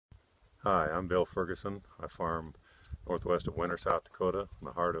Hi, I'm Bill Ferguson. I farm northwest of Winter, South Dakota, in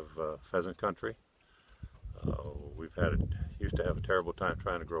the heart of pheasant country. Used to have a terrible time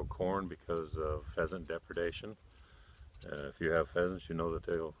trying to grow corn because of pheasant depredation. If you have pheasants, you know that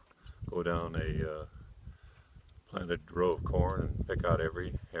they'll go down a planted row of corn and pick out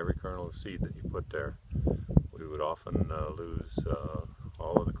every kernel of seed that you put there. We would often lose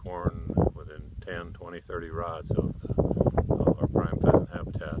all of the corn within 10, 20, 30 rods of our prime pheasant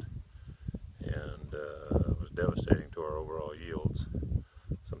habitat. And it was devastating to our overall yields.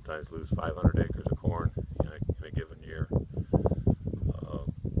 Sometimes lose 500 acres of corn in a given year.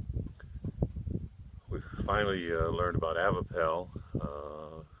 We finally learned about avipel,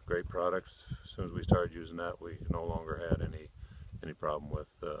 great products. As soon as we started using that, we no longer had any problem with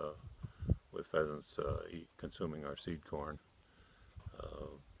pheasants consuming our seed corn.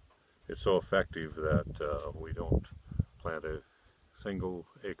 It's so effective that we don't plant a single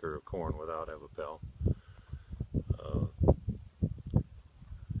acre of corn without avipel.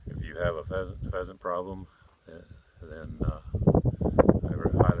 If you have a pheasant problem, then I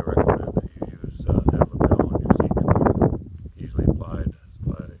highly recommend that you use avipel on your seed corn, easily applied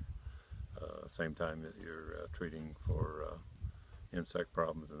by same time that you're treating for insect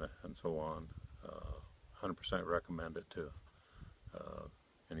problems and so on. 100% recommend it to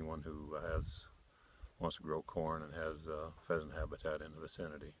anyone who wants to grow corn and has pheasant habitat in the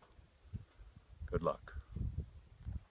vicinity. Good luck.